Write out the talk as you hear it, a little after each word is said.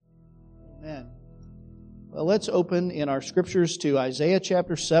Amen. Well, let's open in our scriptures to Isaiah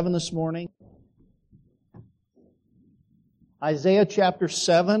chapter 7 this morning. Isaiah chapter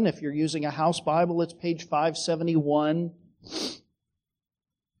 7, if you're using a house Bible, it's page 571.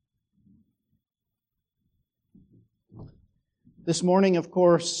 This morning, of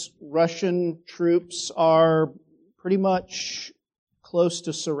course, Russian troops are pretty much close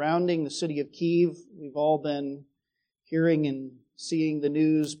to surrounding the city of Kyiv. We've all been hearing and seeing the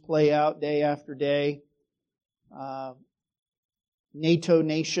news play out day after day. NATO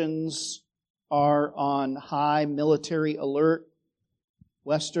nations are on high military alert.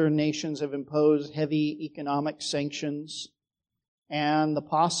 Western nations have imposed heavy economic sanctions. And the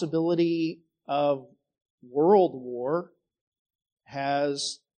possibility of world war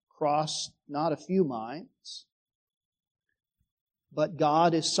has crossed not a few minds. But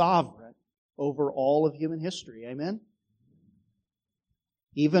God is sovereign over all of human history. Amen?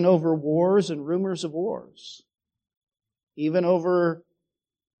 Even over wars and rumors of wars. Even over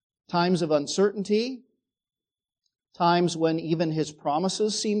times of uncertainty, times when even His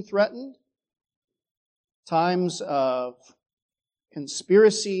promises seem threatened, times of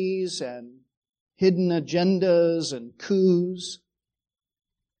conspiracies and hidden agendas and coups.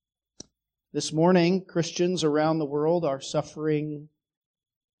 This morning, Christians around the world are suffering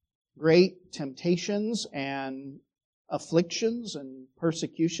great temptations and afflictions and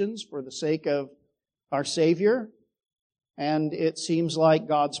persecutions for the sake of our Savior. And it seems like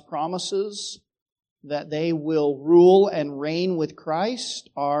God's promises that they will rule and reign with Christ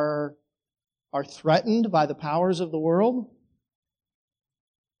are threatened by the powers of the world.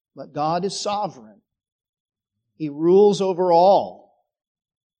 But God is sovereign. He rules over all.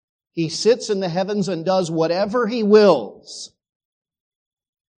 He sits in the heavens and does whatever He wills.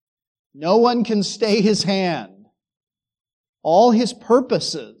 No one can stay His hand. All His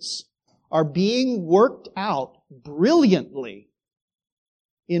purposes are being worked out brilliantly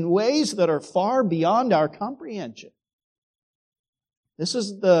in ways that are far beyond our comprehension. This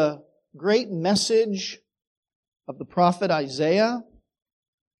is the great message of the prophet Isaiah.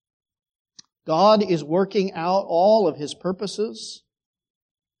 God is working out all of His purposes,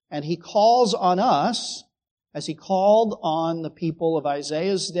 and He calls on us, as He called on the people of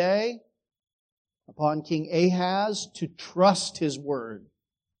Isaiah's day, upon King Ahaz, to trust His word,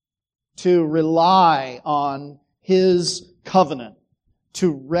 to rely on His covenant, to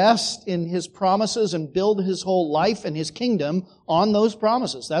rest in His promises and build His whole life and His kingdom on those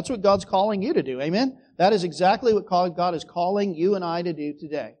promises. That's what God's calling you to do. Amen? That is exactly what God is calling you and I to do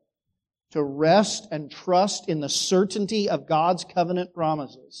today. To rest and trust in the certainty of God's covenant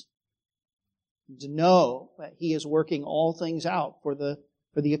promises. To know that He is working all things out for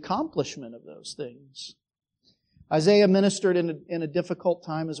the accomplishment of those things. Isaiah ministered in a difficult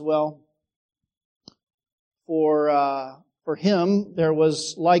time as well. For him, there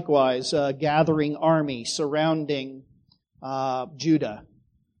was likewise a gathering army surrounding Judah.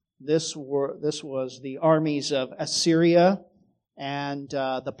 This was the armies of Assyria and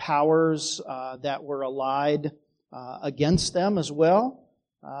the powers that were allied against them as well.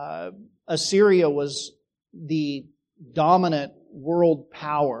 Assyria was the dominant world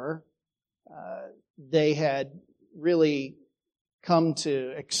power. They had really come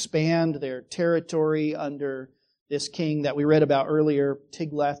to expand their territory under this king that we read about earlier,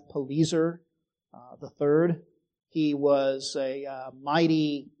 Tiglath-Pileser III. He was a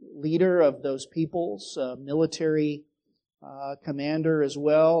mighty leader of those peoples, a military commander as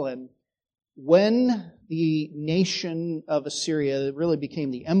well. And when the nation of Assyria, it really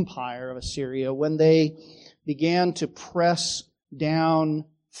became the empire of Assyria, when they began to press down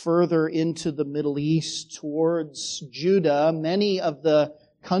further into the Middle East towards Judah, many of the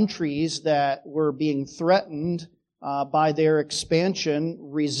countries that were being threatened by their expansion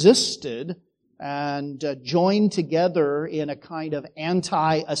resisted and joined together in a kind of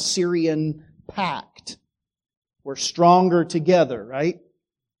anti-Assyrian pact. We're stronger together, right?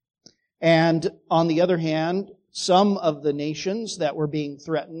 And on the other hand, some of the nations that were being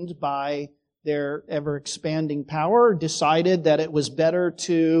threatened by their ever-expanding power decided that it was better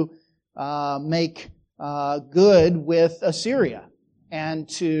to make good with Assyria and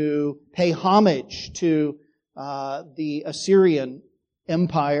to pay homage to the Assyrian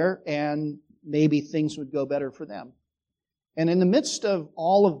empire, and maybe things would go better for them. And in the midst of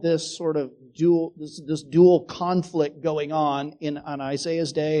all of this sort of dual conflict going on on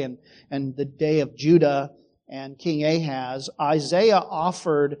Isaiah's day and the day of Judah and King Ahaz, Isaiah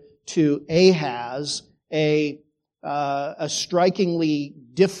offered to Ahaz a strikingly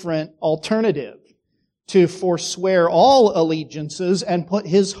different alternative to forswear all allegiances and put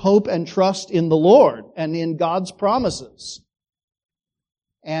his hope and trust in the Lord and in God's promises.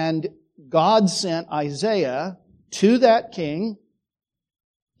 And God sent Isaiah to that king,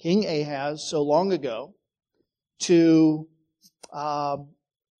 King Ahaz, so long ago, to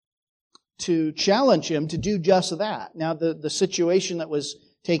challenge him to do just that. Now, the situation that was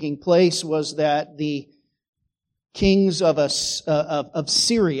taking place was that the kings of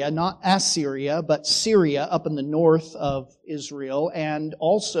Syria, not Assyria, but Syria up in the north of Israel, and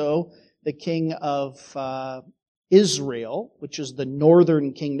also the king of Israel, which is the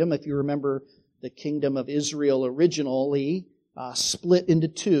northern kingdom. If you remember, the kingdom of Israel originally split into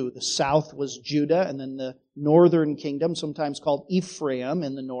two. The south was Judah, and then the northern kingdom, sometimes called Ephraim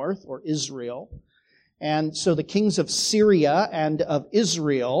in the north, or Israel. And so the kings of Syria and of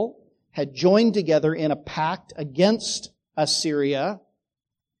Israel had joined together in a pact against Assyria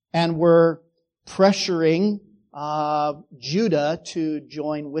and were pressuring Judah to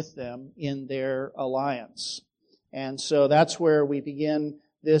join with them in their alliance. And so that's where we begin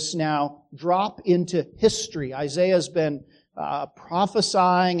this now drop into history. Isaiah's been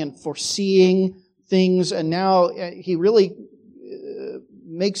prophesying and foreseeing things, and now he really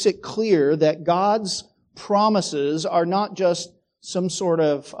makes it clear that God's promises are not just some sort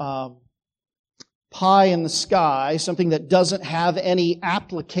of pie in the sky, something that doesn't have any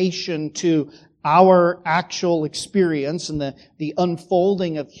application to our actual experience and the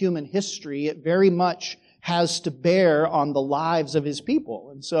unfolding of human history. It very much has to bear on the lives of his people.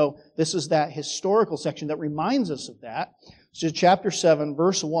 And so this is that historical section that reminds us of that. So chapter 7,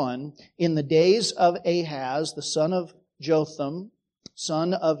 verse 1, in the days of Ahaz, the son of Jotham,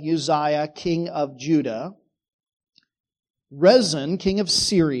 son of Uzziah, king of Judah, Rezin, king of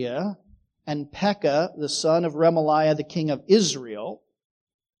Syria, and Pekah, the son of Remaliah, the king of Israel,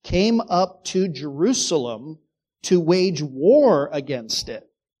 came up to Jerusalem to wage war against it,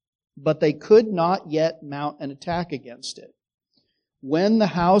 but they could not yet mount an attack against it. When the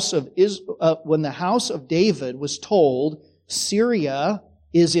house of David was told, Syria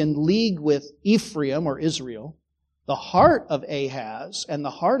is in league with Ephraim, or Israel, the heart of Ahaz and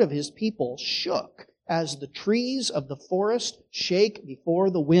the heart of his people shook as the trees of the forest shake before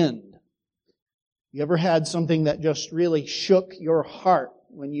the wind. You ever had something that just really shook your heart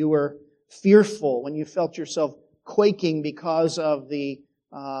when you were fearful, when you felt yourself quaking because of the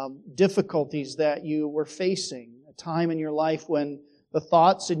difficulties that you were facing? A time in your life when the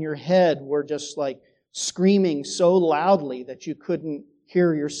thoughts in your head were just like screaming so loudly that you couldn't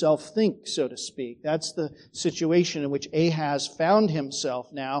hear yourself think, so to speak. That's the situation in which Ahaz found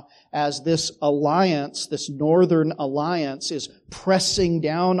himself now, as this alliance, this northern alliance, is pressing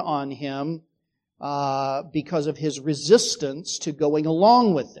down on him because of his resistance to going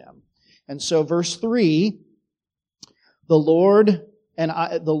along with them. And so verse 3, the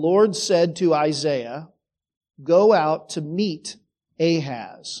Lord said to Isaiah, "Go out to meet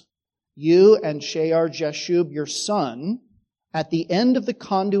Ahaz, you and Shear-Jashub your son, at the end of the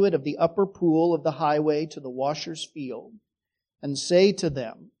conduit of the upper pool of the highway to the washer's field, and say to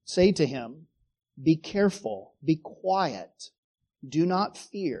him, be careful, be quiet, do not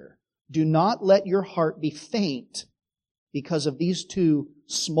fear, do not let your heart be faint because of these two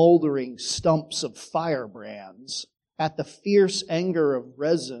smoldering stumps of firebrands, at the fierce anger of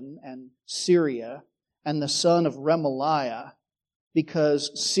Rezin and Syria and the son of Remaliah,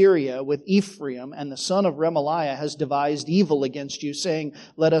 because Syria with Ephraim and the son of Remaliah has devised evil against you, saying,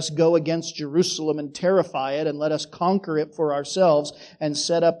 let us go against Jerusalem and terrify it, and let us conquer it for ourselves, and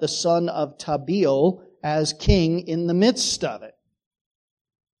set up the son of Tabeel as king in the midst of it."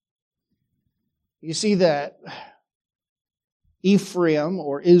 You see that Ephraim,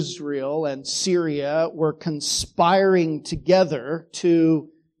 or Israel, and Syria were conspiring together to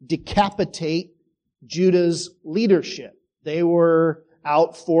decapitate Judah's leadership. They were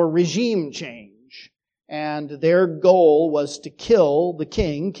out for regime change, and their goal was to kill the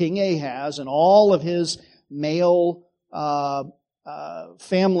king, King Ahaz, and all of his male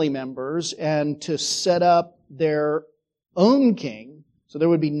family members, and to set up their own king. So there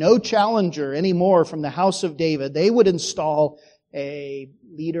would be no challenger anymore from the house of David. They would install a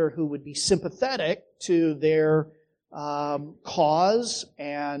leader who would be sympathetic to their cause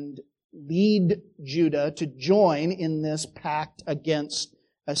and lead Judah to join in this pact against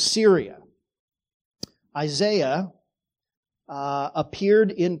Assyria. Isaiah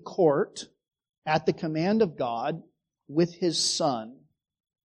appeared in court at the command of God with his son.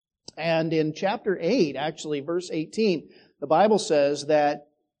 And in chapter 8, actually, verse 18, the Bible says that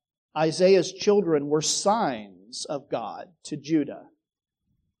Isaiah's children were signs of God to Judah.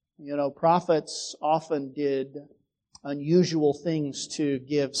 Prophets often did unusual things to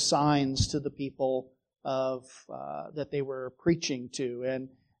give signs to the people that they were preaching to.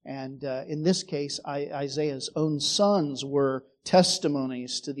 And in this case, Isaiah's own sons were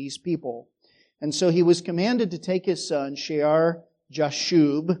testimonies to these people. And so he was commanded to take his son,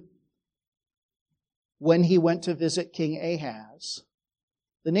 Shear-Jashub, when he went to visit King Ahaz.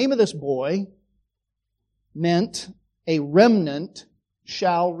 The name of this boy meant a remnant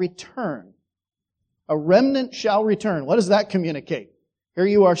shall return. A remnant shall return. What does that communicate? Here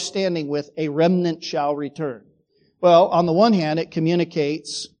you are standing with a remnant shall return. Well, on the one hand, it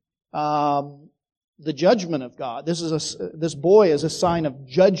communicates the judgment of God. This boy is a sign of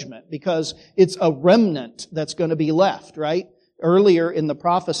judgment because it's a remnant that's going to be left, right? Earlier in the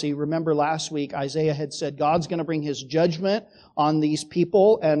prophecy, remember last week, Isaiah had said God's going to bring His judgment on these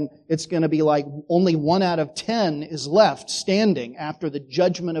people, and it's going to be like only 1 out of 10 is left standing after the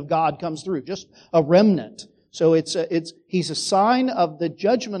judgment of God comes through. Just a remnant. So he's a sign of the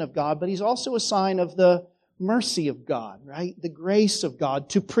judgment of God, but he's also a sign of the mercy of God, right? The grace of God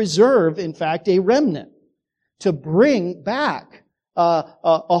to preserve, in fact, a remnant, to bring back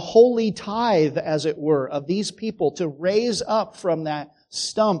a holy tithe, as it were, of these people, to raise up from that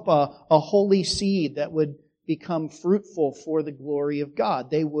stump a holy seed that would become fruitful for the glory of God.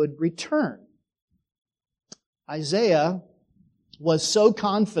 They would return. Isaiah was so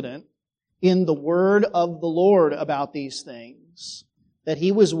confident in the word of the Lord about these things that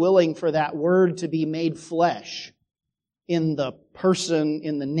he was willing for that word to be made flesh in the person,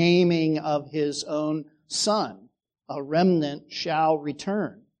 in the naming of his own son. A remnant shall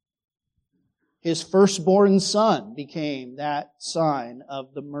return. His firstborn son became that sign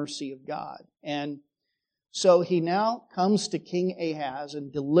of the mercy of God. And so he now comes to King Ahaz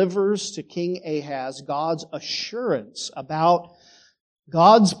and delivers to King Ahaz God's assurance about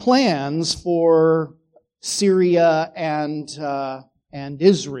God's plans for Syria and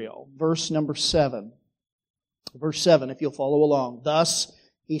Israel. Verse number 7. Verse 7, if you'll follow along. Thus,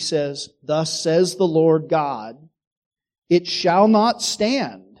 he says, thus says the Lord God, it shall not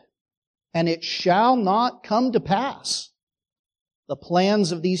stand, and it shall not come to pass, the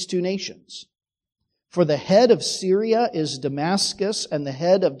plans of these two nations. For the head of Syria is Damascus, and the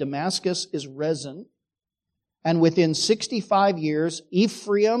head of Damascus is Rezin. And within 65 years,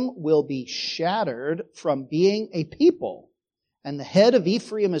 Ephraim will be shattered from being a people. And the head of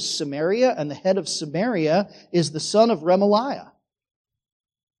Ephraim is Samaria, and the head of Samaria is the son of Remaliah.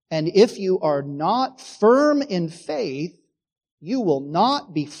 And if you are not firm in faith, you will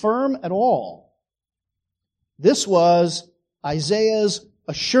not be firm at all. This was Isaiah's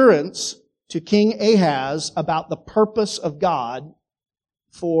assurance to King Ahaz about the purpose of God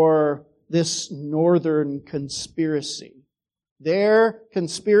for this northern conspiracy. Their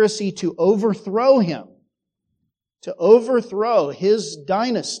conspiracy to overthrow him, to overthrow his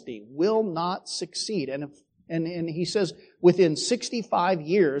dynasty, will not succeed. And he says, within 65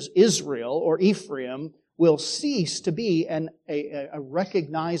 years, Israel or Ephraim will cease to be a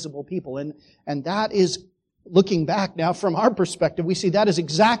recognizable people. And that is, looking back now from our perspective, we see that is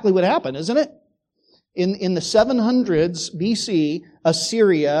exactly what happened, isn't it? In the 700s BC,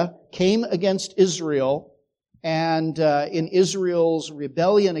 Assyria came against Israel, and in Israel's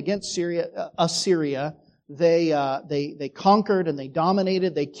rebellion against Assyria, they conquered and they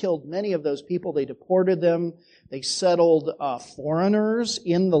dominated. They killed many of those people. They deported them. They settled foreigners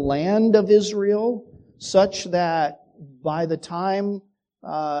in the land of Israel, such that by the time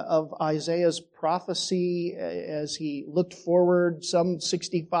of Isaiah's prophecy, as he looked forward some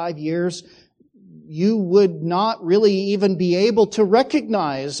 65 years, you would not really even be able to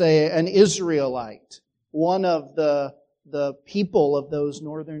recognize an Israelite, one of the people of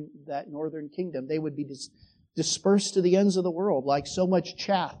that northern kingdom. They would be dispersed to the ends of the world like so much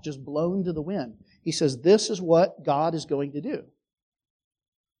chaff just blown to the wind. He says this is what God is going to do.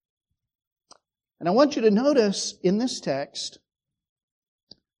 And I want you to notice in this text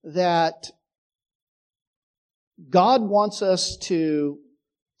that God wants us to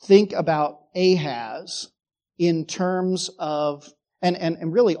think about Ahaz in terms of,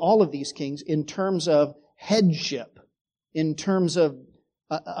 and really all of these kings, in terms of headship, in terms of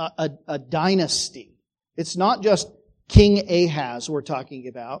a dynasty. It's not just King Ahaz we're talking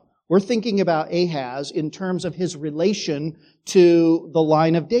about. We're thinking about Ahaz in terms of his relation to the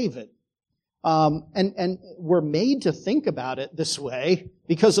line of David. And we're made to think about it this way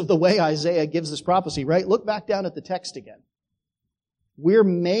because of the way Isaiah gives this prophecy, right? Look back down at the text again. We're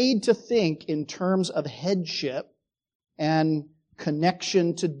made to think in terms of headship and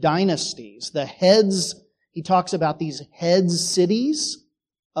connection to dynasties. The heads, he talks about these head cities.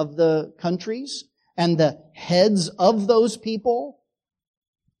 of the countries and the heads of those people.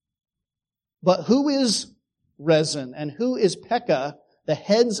 But who is Rezin and who is Pekah, the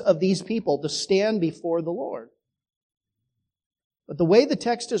heads of these people, to stand before the Lord? But the way the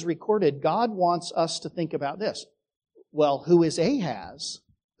text is recorded, God wants us to think about this. Well, who is Ahaz?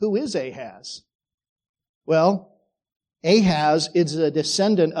 Who is Ahaz? Well, Ahaz is a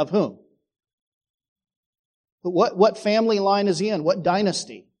descendant of whom? What family line is he in? What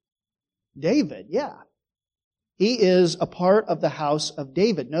dynasty? David, yeah. He is a part of the house of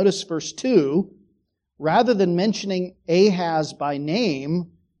David. Notice verse 2, rather than mentioning Ahaz by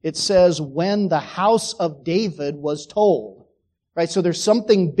name, it says, when the house of David was told. Right? So there's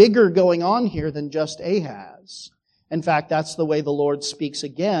something bigger going on here than just Ahaz. In fact, that's the way the Lord speaks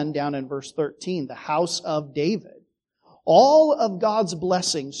again down in verse 13, the house of David. All of God's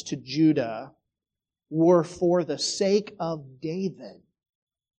blessings to Judah were for the sake of David.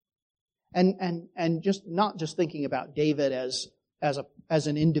 And just not just thinking about David as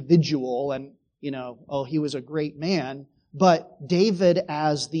an individual and, he was a great man, but David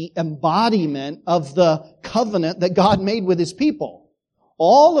as the embodiment of the covenant that God made with His people.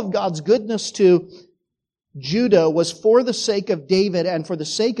 All of God's goodness to Judah was for the sake of David and for the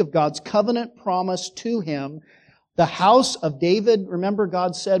sake of God's covenant promise to him. The house of David, remember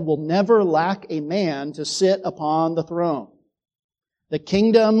God said, will never lack a man to sit upon the throne. The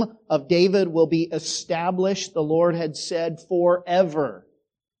kingdom of David will be established, the Lord had said, forever.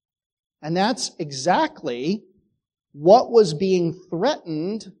 And that's exactly what was being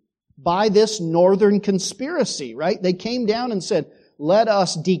threatened by this northern conspiracy, right? They came down and said, let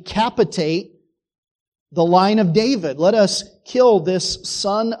us decapitate the line of David. Let us kill this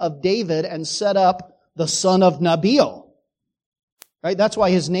son of David and set up the son of Nabil. Right? That's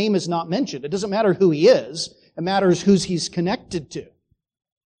why his name is not mentioned. It doesn't matter who he is. It matters who he's connected to.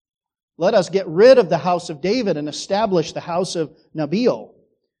 Let us get rid of the house of David and establish the house of Nabil.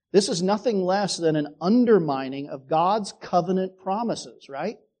 This is nothing less than an undermining of God's covenant promises,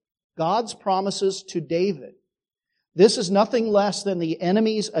 right? God's promises to David. This is nothing less than the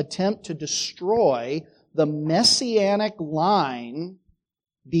enemy's attempt to destroy the messianic line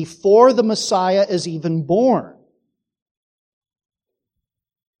before the Messiah is even born.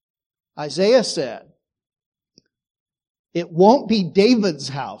 Isaiah said, it won't be David's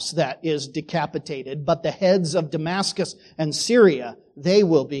house that is decapitated, but the heads of Damascus and Syria, they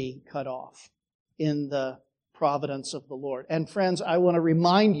will be cut off in the providence of the Lord. And friends, I want to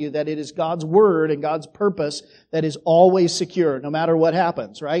remind you that it is God's word and God's purpose that is always secure, no matter what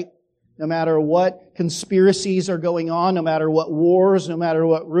happens, right? No matter what conspiracies are going on, no matter what wars, no matter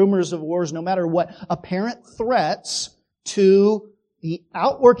what rumors of wars, no matter what apparent threats to the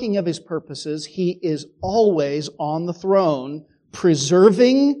outworking of His purposes, He is always on the throne,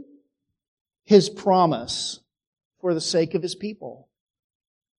 preserving His promise for the sake of His people.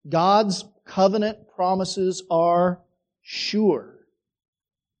 God's covenant promises are sure.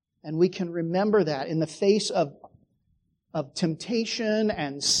 And we can remember that in the face of temptation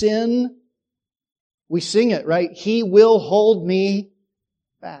and sin. We sing it, right? He will hold me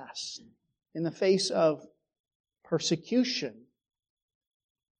fast. In the face of persecution,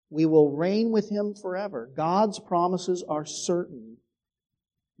 we will reign with Him forever. God's promises are certain.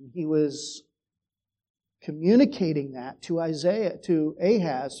 He was communicating that to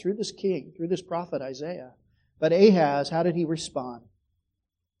Ahaz through this king, through this prophet Isaiah. But Ahaz, how did he respond?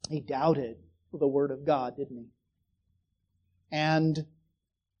 He doubted the word of God, didn't he? And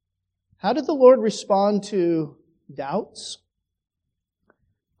how did the Lord respond to doubts?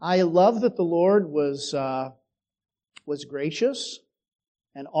 I love that the Lord was gracious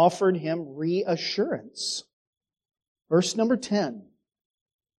and offered him reassurance. Verse number 10.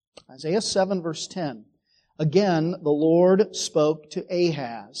 Isaiah 7 verse 10. Again, the Lord spoke to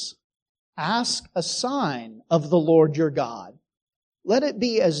Ahaz. Ask a sign of the Lord your God. Let it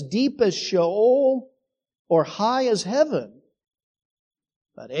be as deep as Sheol or high as heaven.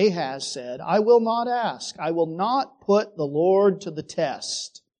 But Ahaz said, I will not ask. I will not put the Lord to the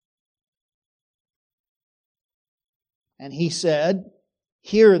test. And he said,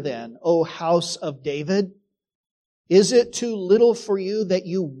 Hear then, O house of David, is it too little for you that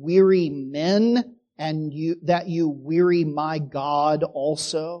you weary men and that you weary my God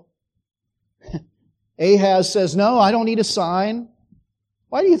also? Ahaz says, no, I don't need a sign.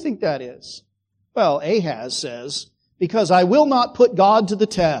 Why do you think that is? Well, Ahaz says, because I will not put God to the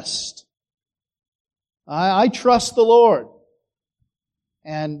test. I trust the Lord.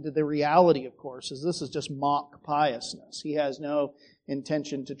 And the reality, of course, is this is just mock piousness. He has no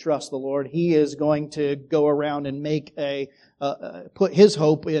intention to trust the Lord. He is going to go around and make put his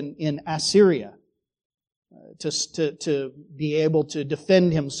hope in Assyria to be able to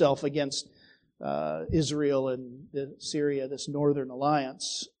defend himself against Israel and Syria, this northern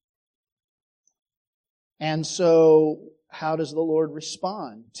alliance. And so, how does the Lord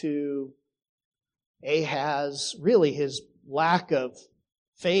respond to Ahaz, really his lack of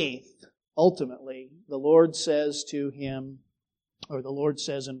faith? Ultimately, the Lord says to him, or the Lord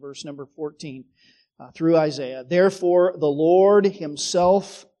says in verse number 14, through Isaiah, "Therefore the Lord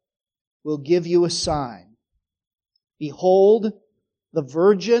himself will give you a sign. Behold, the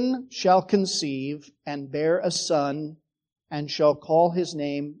virgin shall conceive and bear a son, and shall call his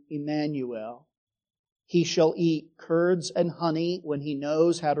name Emmanuel. He shall eat curds and honey when he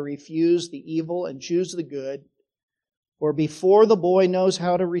knows how to refuse the evil and choose the good. For before the boy knows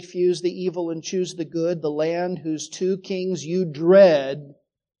how to refuse the evil and choose the good, the land whose 2 kings you dread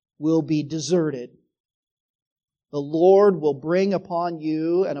will be deserted. The Lord will bring upon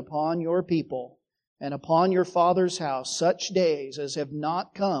you and upon your people and upon your father's house such days as have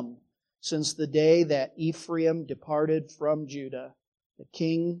not come since the day that Ephraim departed from Judah, the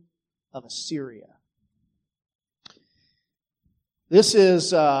king of Assyria." This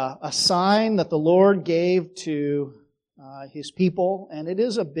is a sign that the Lord gave to His people, and it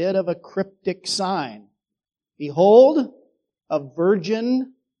is a bit of a cryptic sign. "Behold,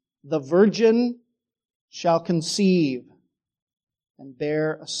 the virgin shall conceive and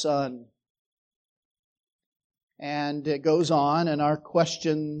bear a son." And it goes on, and our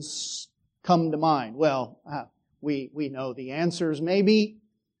questions come to mind. Well, we know the answers maybe,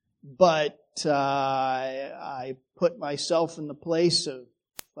 but I put myself in the place of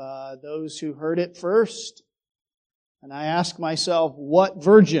those who heard it first, and I ask myself, what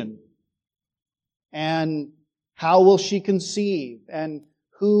virgin? And how will she conceive? And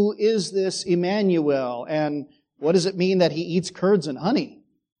who is this Emmanuel? And what does it mean that he eats curds and honey,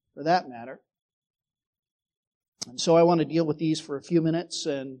 for that matter? And so I want to deal with these for a few minutes,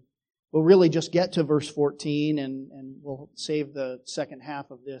 and we'll really just get to verse 14, and we'll save the second half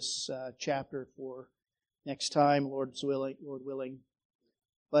of this chapter for next time, Lord willing.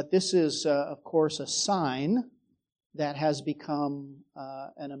 But this is, of course, a sign that has become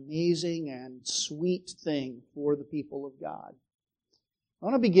an amazing and sweet thing for the people of God. I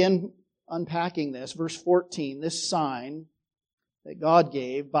want to begin unpacking this, verse 14, this sign that God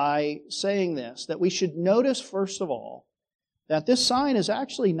gave, by saying this, that we should notice, first of all, that this sign is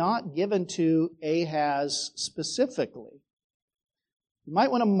actually not given to Ahaz specifically. You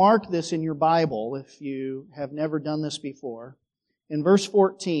might want to mark this in your Bible if you have never done this before. In verse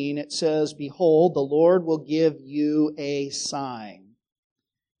 14, it says, "Behold, the Lord will give you a sign."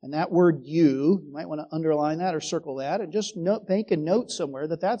 And that word you might want to underline that or circle that, and just make a note somewhere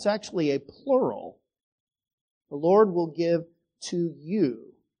that that's actually a plural. The Lord will give to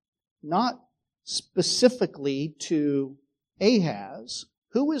you, not specifically to Ahaz.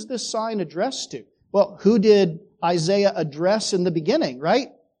 Who is this sign addressed to? Well, who did Isaiah address in the beginning,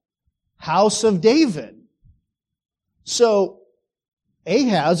 right? House of David. So,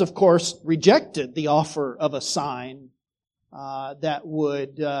 Ahaz, of course, rejected the offer of a sign that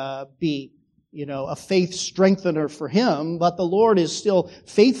would be, a faith strengthener for him, but the Lord is still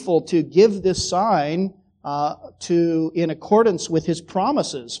faithful to give this sign in accordance with His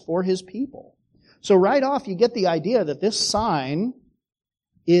promises for His people. So right off, you get the idea that this sign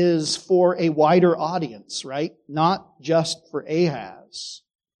is for a wider audience, right? Not just for Ahaz.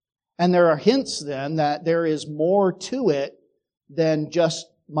 And there are hints then that there is more to it than just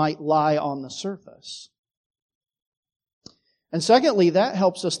might lie on the surface. And secondly, that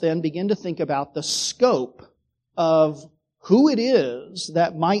helps us then begin to think about the scope of who it is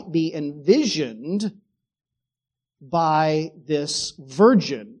that might be envisioned by this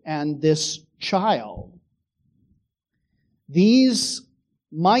virgin and this child. These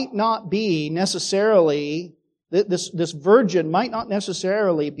might not be necessarily, this virgin might not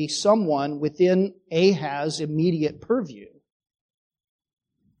necessarily be someone within Ahaz's immediate purview.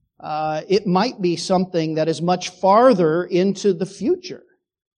 It might be something that is much farther into the future,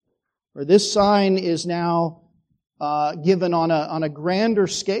 where this sign is now given on a grander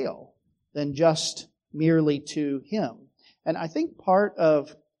scale than just merely to him. And I think part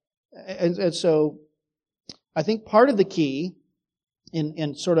of the key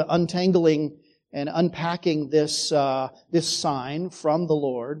in sort of untangling and unpacking this sign from the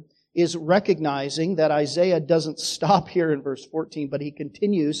Lord is recognizing that Isaiah doesn't stop here in verse 14, but he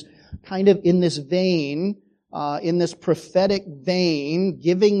continues kind of in this vein in this prophetic vein,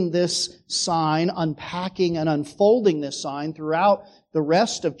 giving this sign, unpacking and unfolding this sign throughout the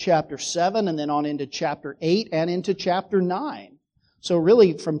rest of chapter 7 and then on into chapter 8 and into chapter 9. So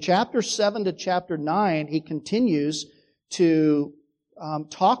really, from chapter 7 to chapter 9, he continues to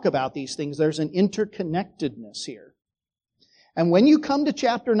talk about these things. There's an interconnectedness here. And when you come to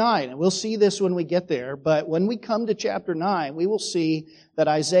chapter 9, and we'll see this when we get there, but when we come to chapter 9, we will see that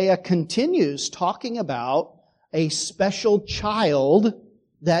Isaiah continues talking about a special child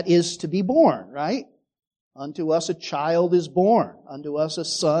that is to be born, right? Unto us a child is born. Unto us a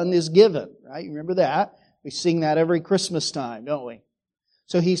son is given, right? You remember that? We sing that every Christmas time, don't we?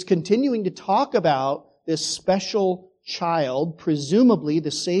 So he's continuing to talk about this special child, presumably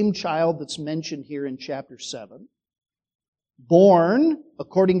the same child that's mentioned here in chapter 7, born,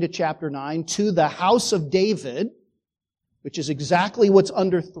 according to chapter 9, to the house of David, which is exactly what's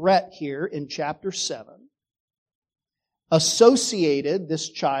under threat here in chapter 7. Associated, this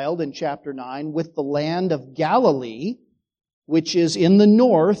child in chapter 9, with the land of Galilee, which is in the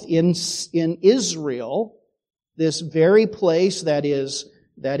north, in Israel, this very place that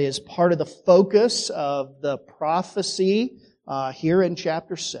is part of the focus of the prophecy here in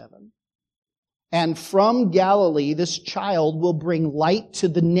chapter 7. And from Galilee, this child will bring light to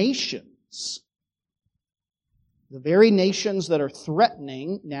the nations, the very nations that are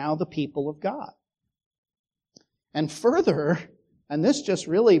threatening now the people of God. And further, and this just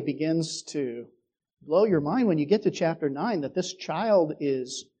really begins to blow your mind when you get to chapter 9, that this child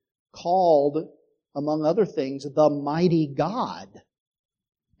is called, among other things, the mighty God.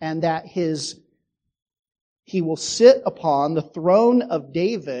 And that he will sit upon the throne of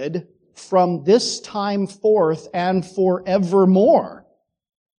David from this time forth and forevermore.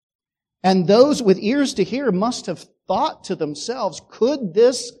 And those with ears to hear must have thought to themselves, could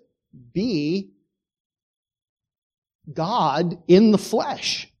this be God in the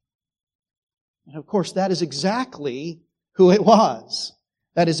flesh? And of course, that is exactly who it was.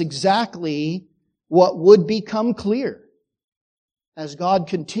 That is exactly what would become clear as God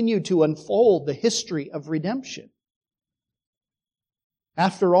continued to unfold the history of redemption.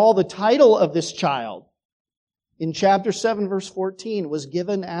 After all, the title of this child in chapter 7, verse 14 was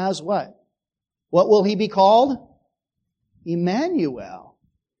given as what? What will he be called? Emmanuel.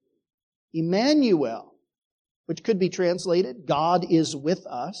 Emmanuel, which could be translated, God is with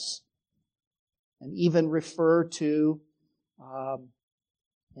us, and even refer to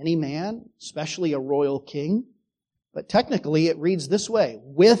any man, especially a royal king. But technically it reads this way,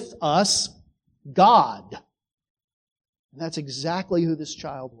 with us, God. And that's exactly who this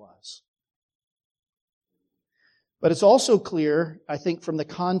child was. But it's also clear, I think, from the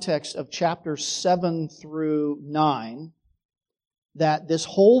context of chapters 7 through 9, that this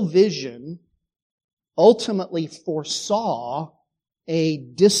whole vision ultimately foresaw a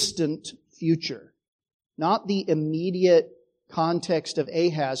distant future. Not the immediate context of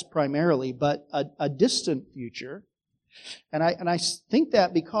Ahaz primarily, but a distant future. And I think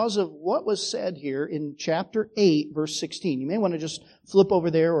that because of what was said here in chapter 8, verse 16. You may want to just flip over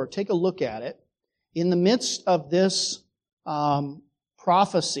there or take a look at it. In the midst of this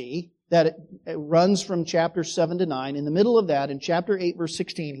prophecy that it runs from chapter 7 to 9, in the middle of that, in chapter 8, verse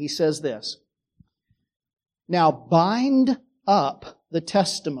 16, he says this, "Now bind up the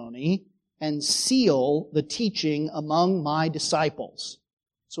testimony and seal the teaching among my disciples."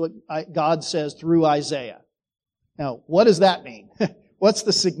 So God says through Isaiah. Now, what does that mean? What's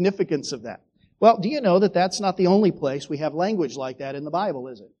the significance of that? Well, do you know that that's not the only place we have language like that in the Bible,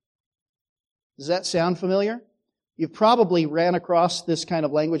 is it? Does that sound familiar? You've probably ran across this kind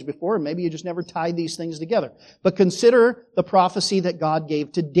of language before, and maybe you just never tied these things together. But consider the prophecy that God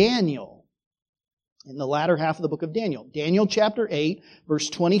gave to Daniel in the latter half of the book of Daniel. Daniel chapter 8, verse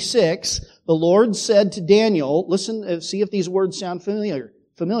 26, the Lord said to Daniel, listen, see if these words sound familiar.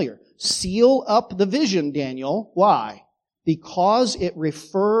 Seal up the vision, Daniel. Why? Because it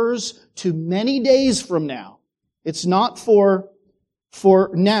refers to many days from now. It's not for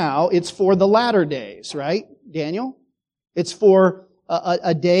now, it's for the latter days, right, Daniel? It's for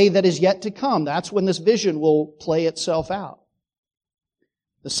a day that is yet to come. That's when this vision will play itself out.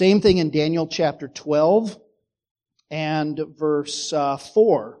 The same thing in Daniel chapter 12 and verse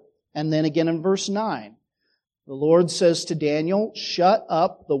 4, and then again in verse 9. The Lord says to Daniel, shut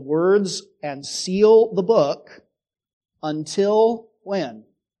up the words and seal the book until when?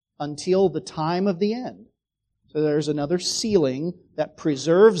 Until the time of the end. So there's another sealing that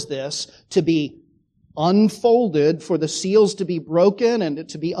preserves this to be unfolded, for the seals to be broken and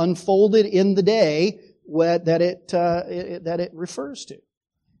to be unfolded in the day that it refers to.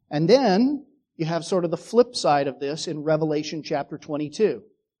 And then, you have sort of the flip side of this in Revelation chapter 22.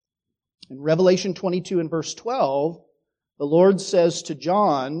 In Revelation 22 and verse 12, the Lord says to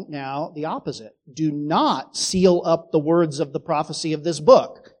John now the opposite. Do not seal up the words of the prophecy of this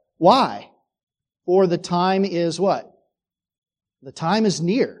book. Why? For the time is what? The time is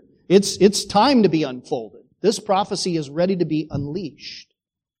near. It's time to be unfolded. This prophecy is ready to be unleashed.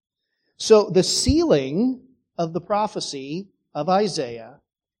 So the sealing of the prophecy of Isaiah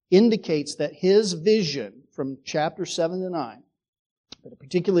indicates that his vision from chapter 7 to 9, but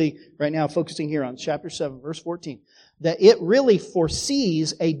particularly right now focusing here on chapter 7, verse 14, that it really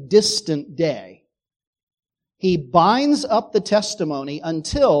foresees a distant day. He binds up the testimony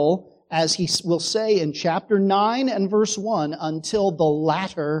until, as he will say in chapter 9 and verse 1, until the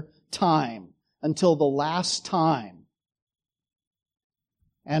latter time, until the last time.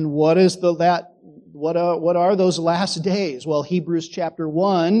 And what are those last days? Well, Hebrews chapter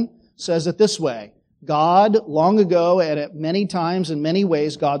 1 says it this way. God, long ago and at many times in many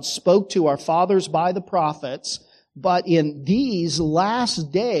ways, God spoke to our fathers by the prophets, but in these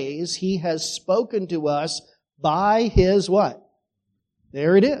last days, He has spoken to us by His what?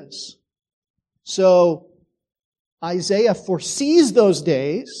 There it is. So, Isaiah foresees those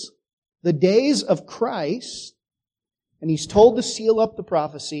days, the days of Christ, and he's told to seal up the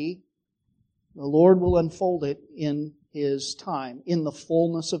prophecy. The Lord will unfold it in His time, in the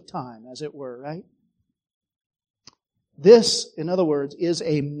fullness of time, as it were, right? This, in other words, is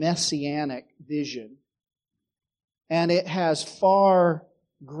a messianic vision. And it has far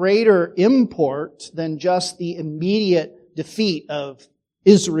greater import than just the immediate defeat of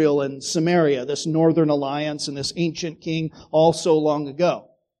Israel and Samaria, this northern alliance and this ancient king all so long ago.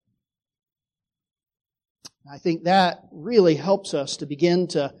 I think that really helps us to begin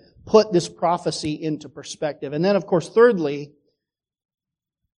to put this prophecy into perspective. And then, of course, thirdly,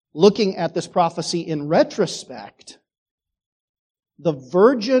 looking at this prophecy in retrospect, the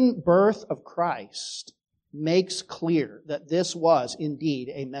virgin birth of Christ makes clear that this was indeed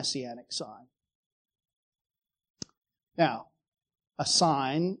a messianic sign. Now, a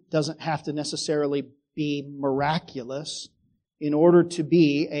sign doesn't have to necessarily be miraculous in order to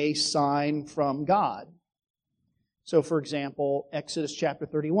be a sign from God. So, for example, Exodus chapter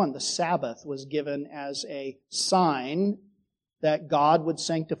 31, the Sabbath was given as a sign that God would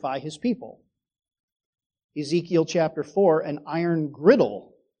sanctify His people. Ezekiel chapter 4, an iron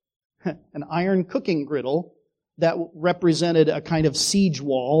griddle, an iron cooking griddle that represented a kind of siege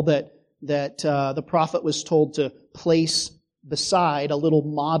wall that the prophet was told to place beside a little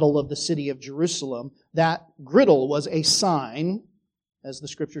model of the city of Jerusalem. That griddle was a sign, as the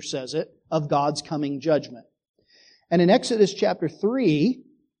Scripture says it, of God's coming judgment. And in Exodus chapter 3,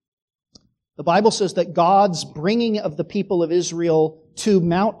 the Bible says that God's bringing of the people of Israel to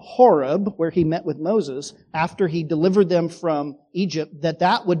Mount Horeb, where He met with Moses, after He delivered them from Egypt,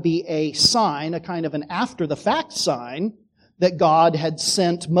 that would be a sign, a kind of an after-the-fact sign, that God had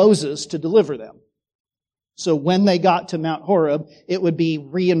sent Moses to deliver them. So when they got to Mount Horeb, it would be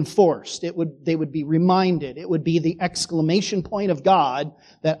reinforced. They would be reminded. It would be the exclamation point of God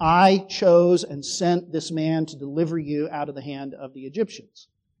that I chose and sent this man to deliver you out of the hand of the Egyptians.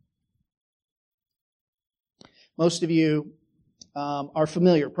 Most of you are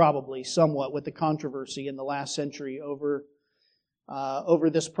familiar, probably, somewhat with the controversy in the last century over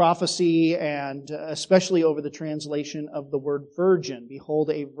this prophecy, and especially over the translation of the word virgin. Behold,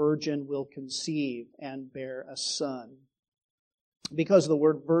 a virgin will conceive and bear a son. Because the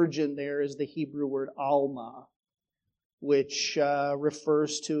word virgin there is the Hebrew word alma, which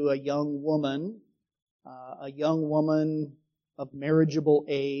refers to a young woman of marriageable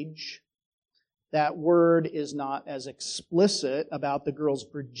age. That word is not as explicit about the girl's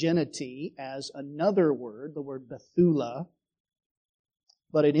virginity as another word, the word Bethula.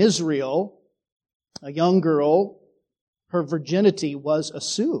 But in Israel, a young girl, her virginity was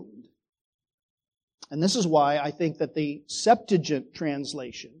assumed. And this is why I think that the Septuagint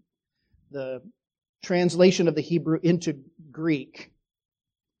translation, the translation of the Hebrew into Greek,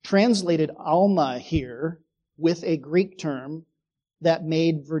 translated alma here with a Greek term that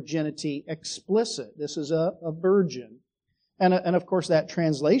made virginity explicit. This is a virgin. And of course that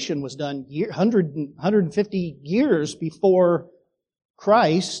translation was done 150 years before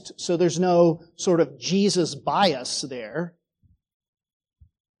Christ, so there's no sort of Jesus bias there.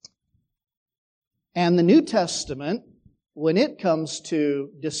 And the New Testament, when it comes to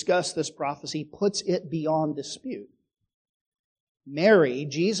discuss this prophecy, puts it beyond dispute. Mary,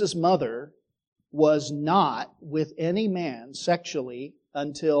 Jesus' mother, was not with any man sexually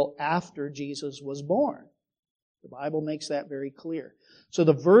until after Jesus was born. The Bible makes that very clear. So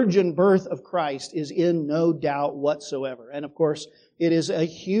the virgin birth of Christ is in no doubt whatsoever. And of course, it is a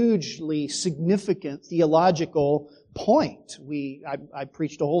hugely significant theological point. I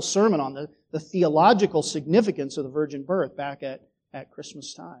preached a whole sermon on the theological significance of the virgin birth back at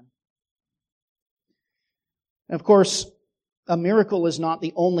Christmas time. And of course, a miracle is not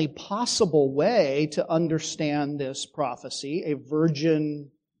the only possible way to understand this prophecy. A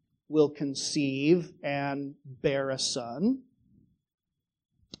virgin will conceive and bear a son.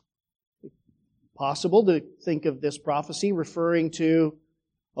 Possible to think of this prophecy referring to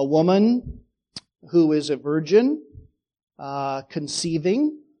a woman who is a virgin,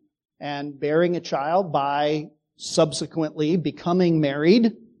 conceiving and bearing a child by subsequently becoming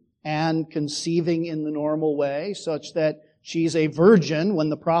married and conceiving in the normal way, such that she's a virgin when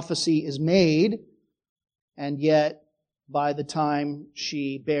the prophecy is made, and yet by the time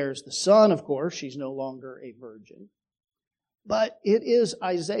she bears the son, of course, she's no longer a virgin. But it is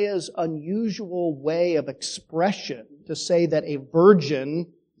Isaiah's unusual way of expression to say that a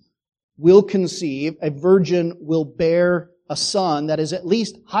virgin will conceive, a virgin will bear a son, that is at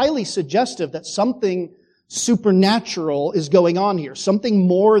least highly suggestive that something supernatural is going on here, something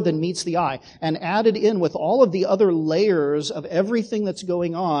more than meets the eye. And added in with all of the other layers of everything that's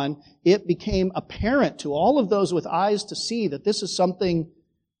going on, it became apparent to all of those with eyes to see that this is something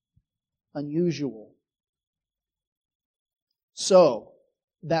unusual. So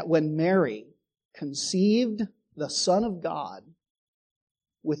that when Mary conceived the Son of God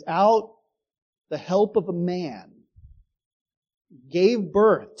without the help of a man, gave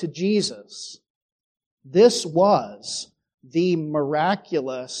birth to Jesus, this was the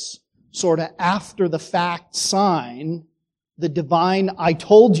miraculous sort of after the fact sign, the divine I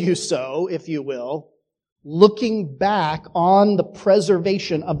told you so, if you will, looking back on the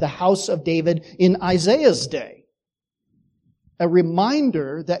preservation of the house of David in Isaiah's day. A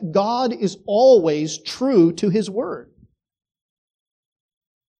reminder that God is always true to His word.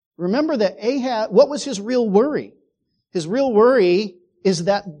 Remember that Ahab, what was his real worry? His real worry is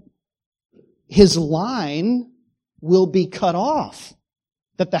that his line will be cut off.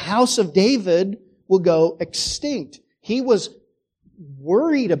 That the house of David will go extinct. He was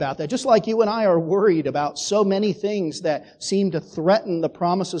worried about that, just like you and I are worried about so many things that seem to threaten the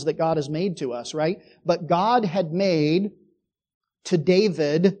promises that God has made to us, right? But God had made to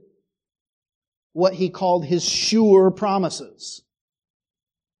David what He called His sure promises.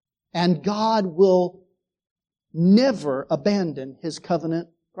 And God will never abandon His covenant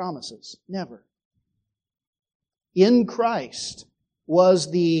promises. Never. In Christ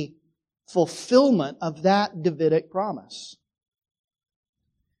was the fulfillment of that Davidic promise.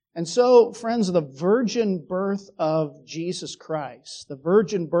 And so, friends, the virgin birth of Jesus Christ, the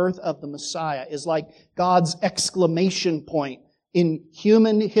virgin birth of the Messiah, is like God's exclamation point in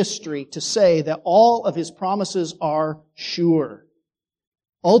human history to say that all of His promises are sure.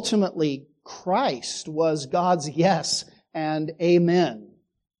 Ultimately, Christ was God's yes and amen.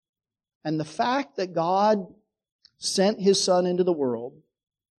 And the fact that God sent His Son into the world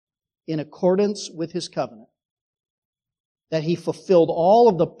in accordance with His covenant, that He fulfilled all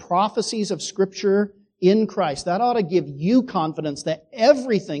of the prophecies of Scripture in Christ, that ought to give you confidence that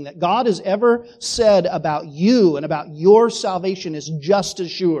everything that God has ever said about you and about your salvation is just as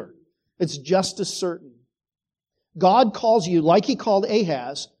sure. It's just as certain. God calls you, like He called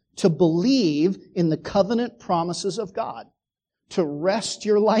Ahaz, to believe in the covenant promises of God, to rest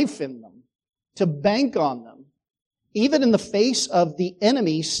your life in them, to bank on them, even in the face of the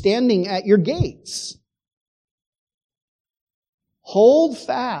enemy standing at your gates. Hold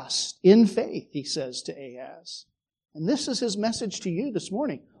fast in faith, He says to Ahaz. And this is His message to you this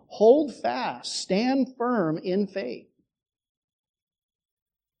morning. Hold fast, stand firm in faith.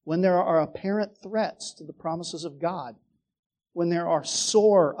 When there are apparent threats to the promises of God, when there are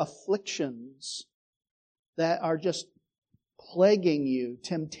sore afflictions that are just plaguing you,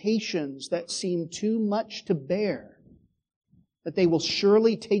 temptations that seem too much to bear, that they will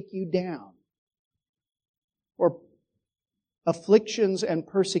surely take you down, or afflictions and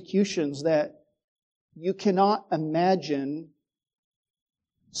persecutions that you cannot imagine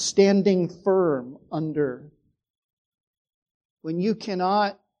standing firm under, when you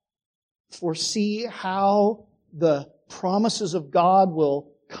cannot foresee how the promises of God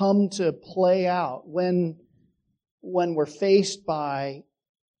will come to play out, when we're faced by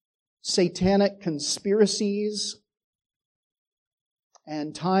satanic conspiracies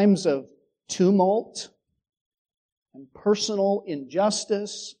and times of tumult and personal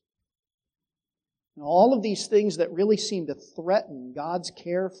injustice, and all of these things that really seem to threaten God's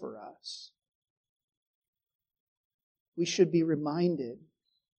care for us. we should be reminded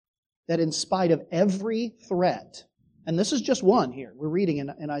that in spite of every threat, and this is just one here, we're reading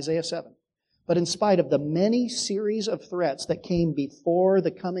in Isaiah 7, but in spite of the many series of threats that came before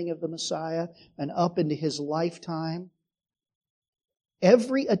the coming of the Messiah and up into his lifetime,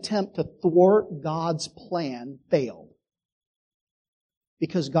 every attempt to thwart God's plan failed.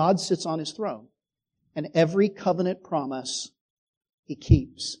 Because God sits on his throne, and every covenant promise he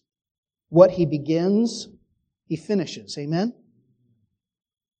keeps. What he begins, he finishes. Amen?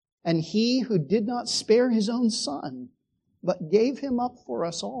 And he who did not spare his own Son, but gave him up for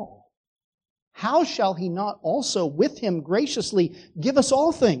us all, how shall he not also with him graciously give us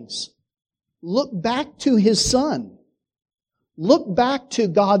all things? Look back to his Son. Look back to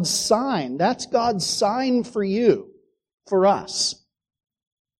God's sign. That's God's sign for you, for us.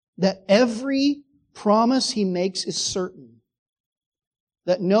 That every promise he makes is certain.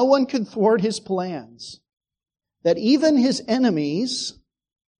 That no one can thwart his plans. That even his enemies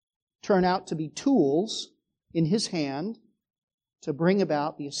turn out to be tools in his hand to bring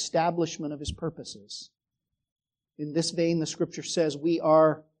about the establishment of his purposes. In this vein, the Scripture says we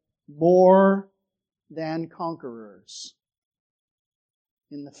are more than conquerors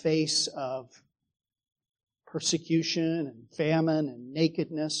in the face of persecution and famine and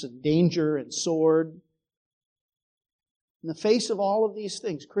nakedness and danger and sword. In the face of all of these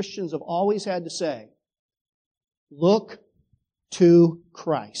things, Christians have always had to say, look to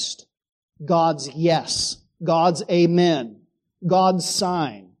Christ. God's yes. God's amen. God's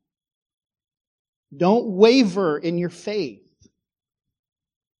sign. Don't waver in your faith.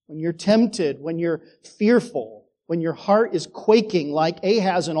 When you're tempted, when you're fearful, when your heart is quaking like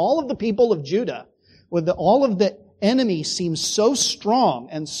Ahaz and all of the people of Judah, when all of the enemy seems so strong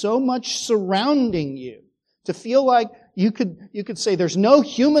and so much surrounding you, to feel like you could say there's no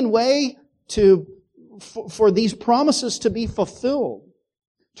human way for these promises to be fulfilled.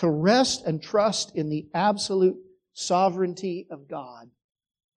 To rest and trust in the absolute sovereignty of God.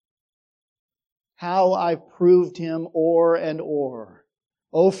 How I've proved Him o'er and o'er.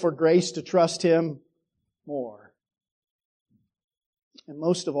 Oh, for grace to trust Him more. And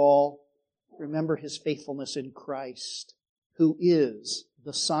most of all, remember His faithfulness in Christ, who is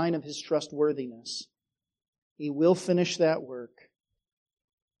the sign of His trustworthiness. He will finish that work.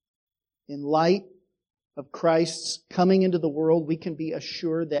 In light of Christ's coming into the world, we can be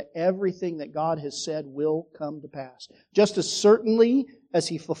assured that everything that God has said will come to pass. Just as certainly as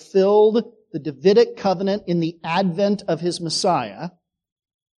He fulfilled the Davidic covenant in the advent of His Messiah,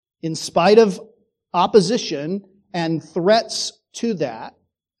 in spite of opposition and threats to that,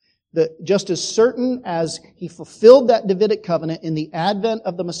 just as certain as He fulfilled that Davidic covenant in the advent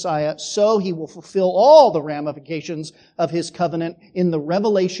of the Messiah, so He will fulfill all the ramifications of His covenant in the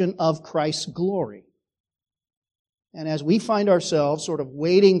revelation of Christ's glory. And as we find ourselves sort of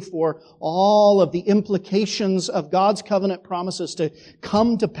waiting for all of the implications of God's covenant promises to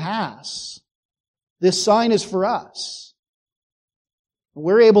come to pass, this sign is for us.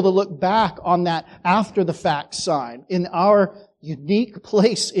 We're able to look back on that after the fact sign in our unique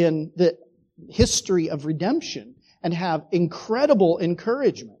place in the history of redemption and have incredible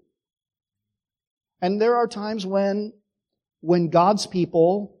encouragement. And there are times when God's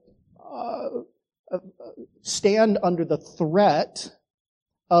people stand under the threat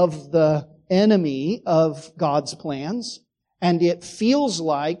of the enemy of God's plans, and it feels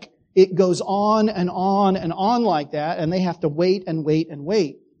like it goes on and on and on like that, and they have to wait and wait and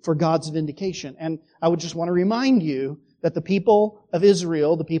wait for God's vindication. And I would just want to remind you that the people of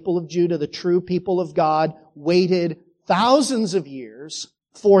Israel, the people of Judah, the true people of God, waited thousands of years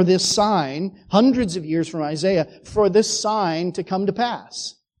for this sign, hundreds of years from Isaiah, for this sign to come to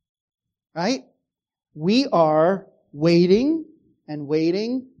pass. Right? We are waiting and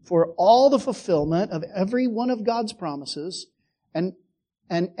waiting for all the fulfillment of every one of God's promises, and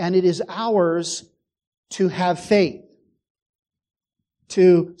it is ours to have faith,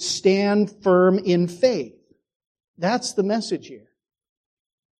 to stand firm in faith. That's the message here.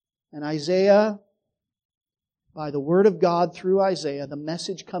 And Isaiah, by the Word of God through Isaiah, the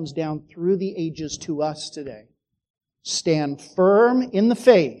message comes down through the ages to us today. Stand firm in the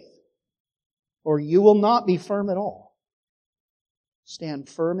faith, or you will not be firm at all. Stand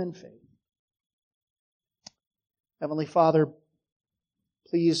firm in faith. Heavenly Father,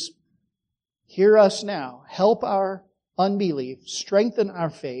 please hear us now. Help our unbelief. Strengthen our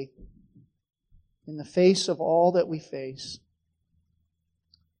faith in the face of all that we face.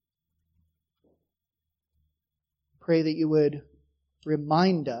 Pray that you would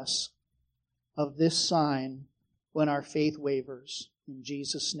remind us of this sign when our faith wavers. In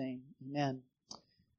Jesus' name, amen.